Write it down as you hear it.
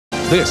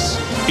This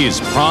is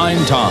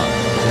Prime Time.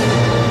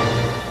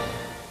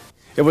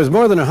 It was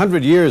more than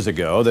 100 years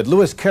ago that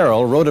Lewis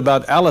Carroll wrote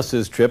about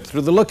Alice's trip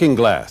through the looking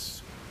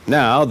glass.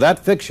 Now, that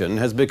fiction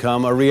has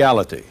become a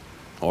reality,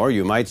 or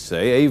you might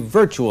say a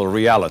virtual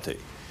reality,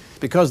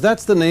 because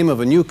that's the name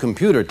of a new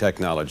computer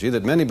technology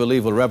that many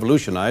believe will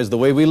revolutionize the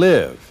way we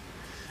live.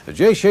 As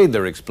Jay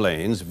Shadler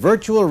explains,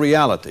 virtual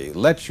reality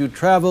lets you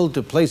travel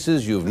to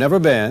places you've never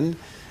been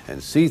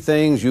and see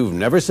things you've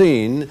never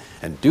seen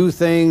and do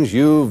things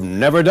you've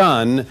never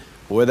done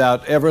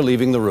without ever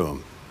leaving the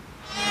room.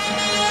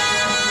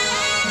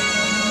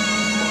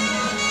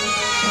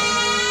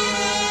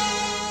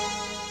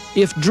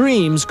 If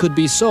dreams could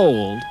be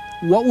sold,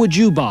 what would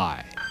you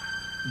buy?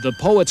 The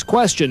poet's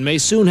question may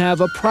soon have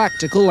a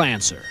practical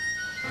answer.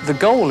 The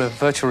goal of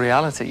virtual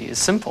reality is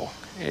simple.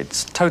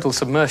 It's total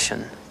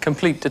submersion,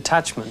 complete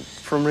detachment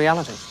from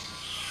reality.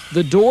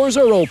 The doors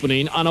are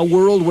opening on a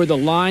world where the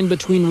line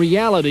between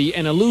reality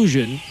and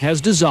illusion has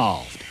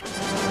dissolved.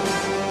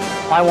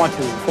 I want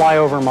to fly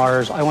over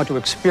Mars. I want to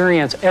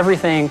experience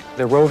everything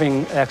the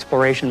roving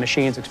exploration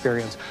machines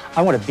experience.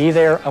 I want to be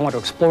there. I want to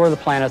explore the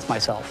planets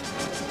myself.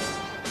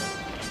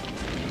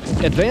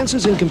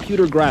 Advances in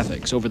computer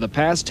graphics over the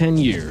past 10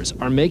 years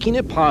are making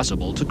it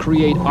possible to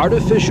create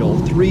artificial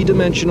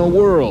three-dimensional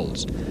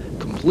worlds,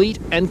 complete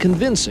and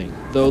convincing,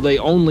 though they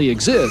only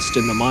exist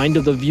in the mind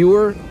of the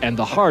viewer and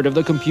the heart of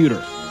the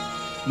computer.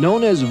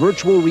 Known as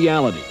virtual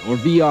reality, or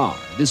VR,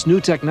 this new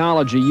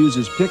technology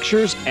uses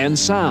pictures and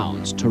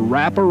sounds to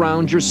wrap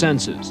around your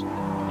senses.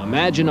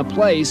 Imagine a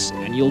place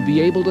and you'll be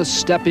able to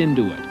step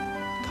into it.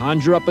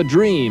 Conjure up a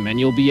dream and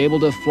you'll be able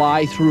to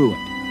fly through it.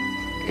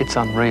 It's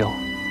unreal.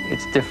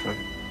 It's different,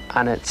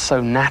 and it's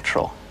so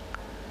natural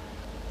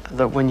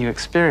that when you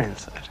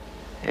experience it,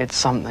 it's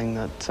something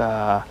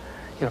that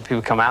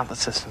people come out of the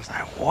system and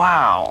say,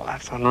 wow,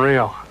 that's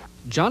unreal.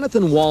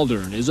 Jonathan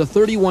Waldron is a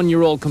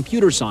 31-year-old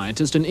computer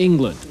scientist in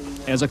England.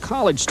 As a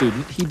college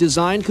student, he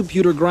designed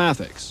computer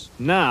graphics.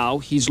 Now,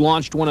 he's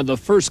launched one of the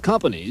first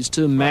companies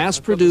to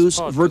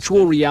mass-produce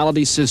virtual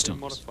reality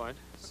systems.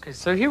 Okay,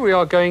 so here we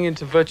are going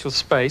into virtual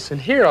space,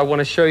 and here I want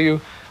to show you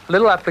a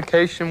little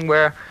application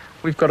where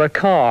we've got a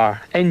car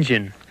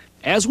engine.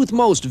 As with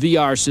most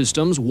VR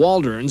systems,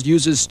 Waldron's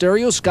uses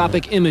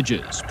stereoscopic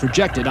images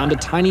projected onto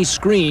tiny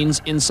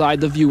screens inside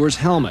the viewer's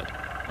helmet.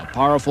 A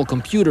powerful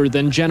computer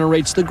then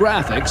generates the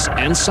graphics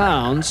and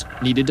sounds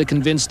needed to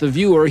convince the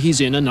viewer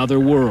he's in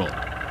another world.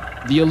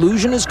 The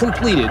illusion is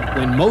completed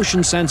when motion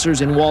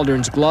sensors in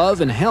Waldron's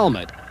glove and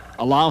helmet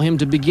allow him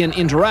to begin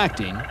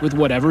interacting with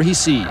whatever he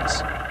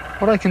sees.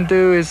 What I can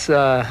do is,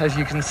 as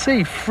you can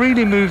see,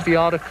 freely move the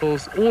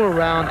articles all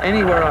around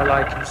anywhere I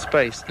like in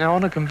space. Now,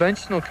 on a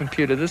conventional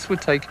computer, this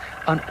would take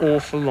an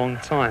awful long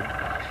time.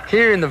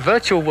 Here in the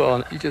virtual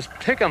world, you just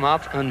pick them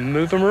up and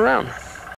move them around.